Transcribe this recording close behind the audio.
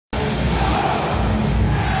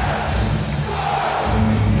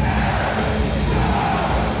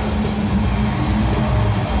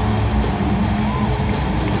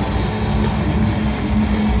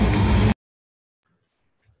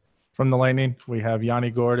From the Lightning, we have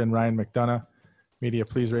Yanni Gourde and Ryan McDonagh. Media,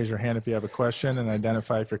 please raise your hand if you have a question and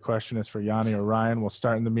identify if your question is for Yanni or Ryan. We'll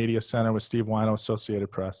start in the media center with Steve Wino, Associated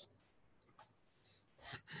Press.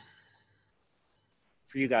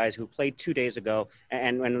 For you guys who played 2 days ago,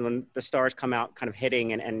 and when the Stars come out kind of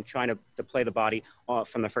hitting and trying to play the body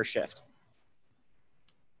from the first shift.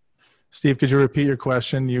 Steve, could you repeat your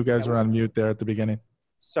question? You guys were on mute there at the beginning.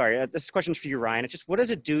 Sorry, this question's for you, Ryan. It's just, what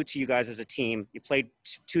does it do to you guys as a team? You played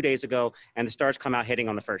 2 days ago, and the Stars come out hitting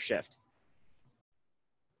on the first shift.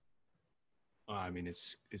 I mean,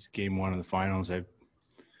 it's game one of the finals. I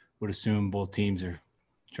would assume both teams are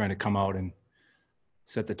trying to come out and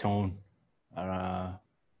set the tone. I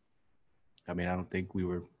mean, I don't think we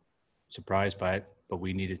were surprised by it, but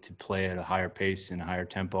we needed to play at a higher pace and a higher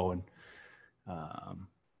tempo, and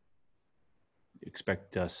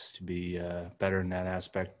expect us to be better in that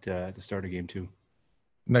aspect at the start of game two.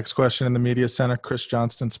 Next question in the media center, Chris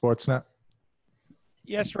Johnston, Sportsnet.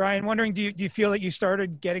 Yes, Ryan, wondering, do you feel that you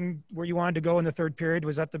started getting where you wanted to go in the third period?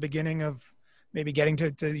 Was that the beginning of maybe getting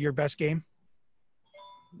to your best game?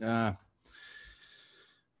 You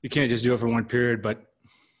can't just do it for one period, but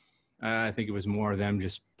I think it was more of them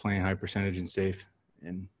just playing high percentage and safe,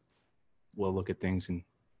 and we'll look at things. And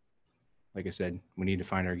like I said, we need to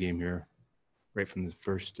find our game here right from the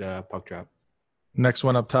first puck drop. Next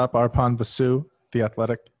one up top, Arpon Basu, The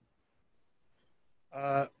Athletic.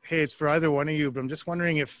 Hey, it's for either one of you, but I'm just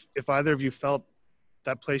wondering if either of you felt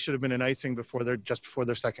that play should have been an icing before their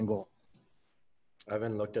second goal. I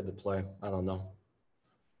haven't looked at the play. I don't know.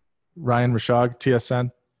 Ryan Rashog,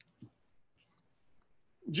 TSN.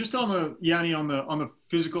 Just on the Yanni, on the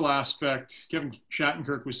physical aspect, Kevin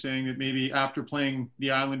Shattenkirk was saying that maybe after playing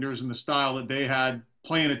the Islanders and the style that they had,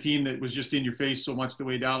 playing a team that was just in your face so much the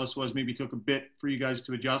way Dallas was, maybe took a bit for you guys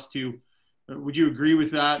to adjust to. Would you agree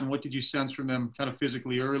with that? And what did you sense from them kind of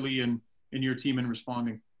physically early and in your team in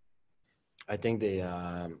responding? I think they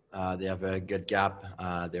have a good gap.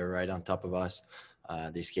 They're right on top of us.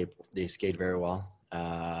 They skate very well.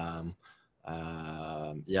 And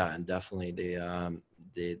definitely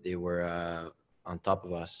they were on top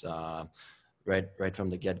of us right from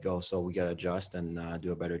the get-go. So we got to adjust and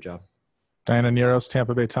do a better job. Diana Neros,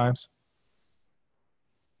 Tampa Bay Times.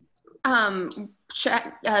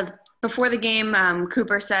 Before the game,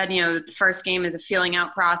 Cooper said, the first game is a feeling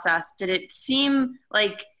out process. Did it seem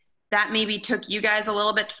like that maybe took you guys a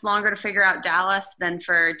little bit longer to figure out Dallas than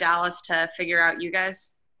for Dallas to figure out you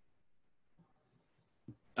guys?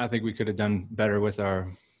 I think we could have done better with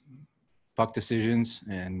our puck decisions.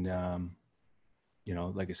 And,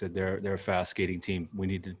 like I said, they're a fast skating team. We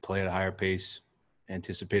need to play at a higher pace,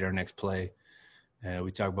 anticipate our next play.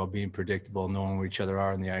 We talk about being predictable, knowing where each other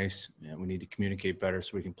are on the ice. We need to communicate better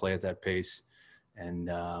so we can play at that pace. And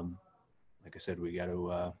like I said, we got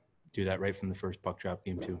to do that right from the first puck drop,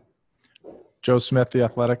 game two. Joe Smith, The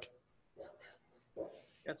Athletic.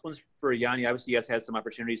 That's one's for Yanni. Obviously, you guys had some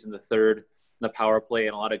opportunities in the third, in the power play,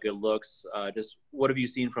 and a lot of good looks. Just what have you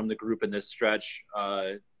seen from the group in this stretch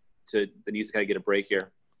that needs to kind of get a break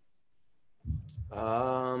here?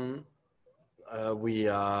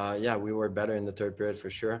 We were better in the third period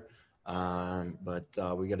for sure. But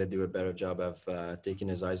we got to do a better job of taking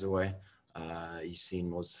his eyes away. He's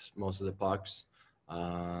seen most of the pucks.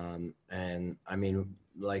 And I mean,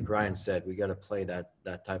 like Ryan said, we got to play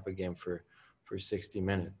that type of game for 60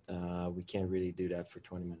 minutes. We can't really do that for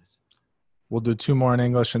 20 minutes. We'll do two more in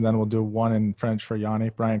English, and then we'll do one in French for Yanni.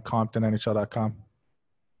 Brian Compton, NHL.com.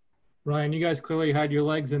 Ryan, you guys clearly had your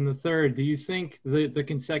legs in the third. Do you think the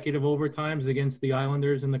consecutive overtimes against the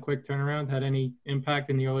Islanders and the quick turnaround had any impact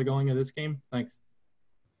in the early going of this game? Thanks.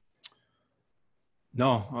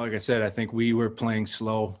 No, like I said, I think we were playing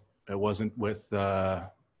slow. It wasn't with, because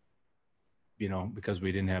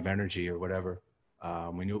we didn't have energy or whatever.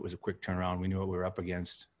 We knew it was a quick turnaround. We knew what we were up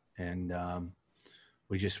against. And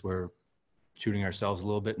we just were shooting ourselves a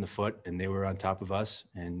little bit in the foot, and they were on top of us,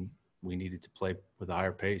 and we needed to play with a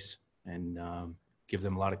higher pace. And give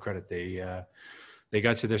them a lot of credit. They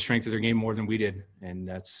got to the strength of their game more than we did, and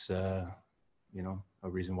that's a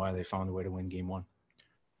reason why they found a way to win game one.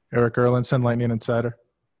 Eric Erlinson, Lightning Insider.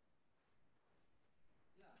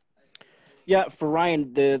 Yeah, for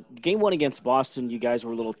Ryan, the game one against Boston, you guys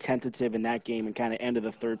were a little tentative in that game and kind of ended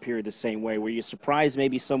the third period the same way. Were you surprised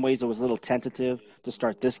maybe some ways it was a little tentative to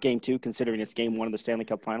start this game too, considering it's game one of the Stanley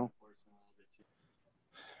Cup final?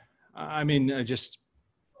 I mean,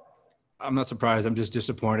 I'm not surprised. I'm just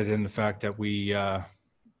disappointed in the fact that we,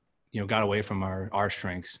 got away from our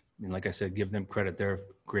strengths. I mean, like I said, give them credit. They're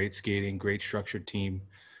great skating, great structured team.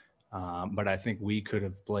 But I think we could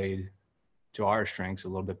have played to our strengths a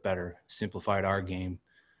little bit better, simplified our game,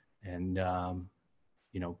 and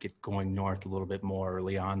get going north a little bit more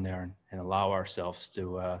early on there and allow ourselves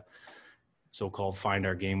to so-called find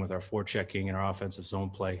our game with our forechecking and our offensive zone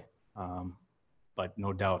play. But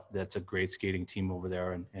no doubt that's a great skating team over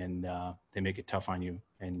there, and they make it tough on you,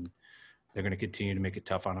 and they're going to continue to make it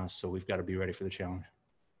tough on us. So we've got to be ready for the challenge.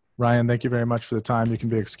 Ryan, thank you very much for the time. You can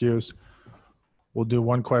be excused. We'll do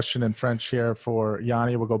one question in French here for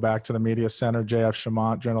Yanni. We'll go back to the media center. JF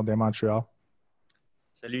Chamont, Journal de Montréal.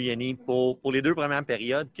 Salut Yanni. Pour les 2 premières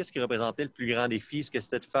périodes, qu'est-ce qui représentait le plus grand défi? Est-ce que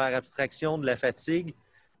c'était de faire abstraction de la fatigue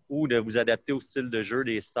ou de vous adapter au style de jeu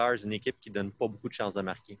des Stars, une équipe qui ne donne pas beaucoup de chances de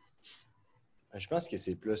marquer? Je pense que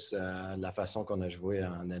c'est plus la façon qu'on a joué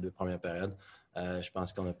en les 2 premières périodes. Je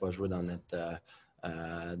pense qu'on n'a pas joué dans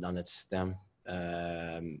notre système.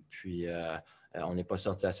 Puis on n'est pas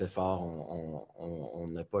sorti assez fort. On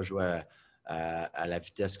n'a pas joué à la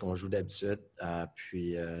vitesse qu'on joue d'habitude.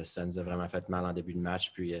 Puis ça nous a vraiment fait mal en début de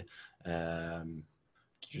match. Puis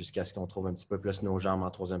jusqu'à ce qu'on trouve un petit peu plus nos jambes en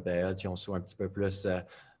 3e période, puis on soit un petit peu plus,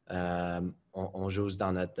 on joue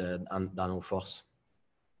dans nos forces.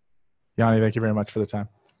 Yanni, thank you very much for the time.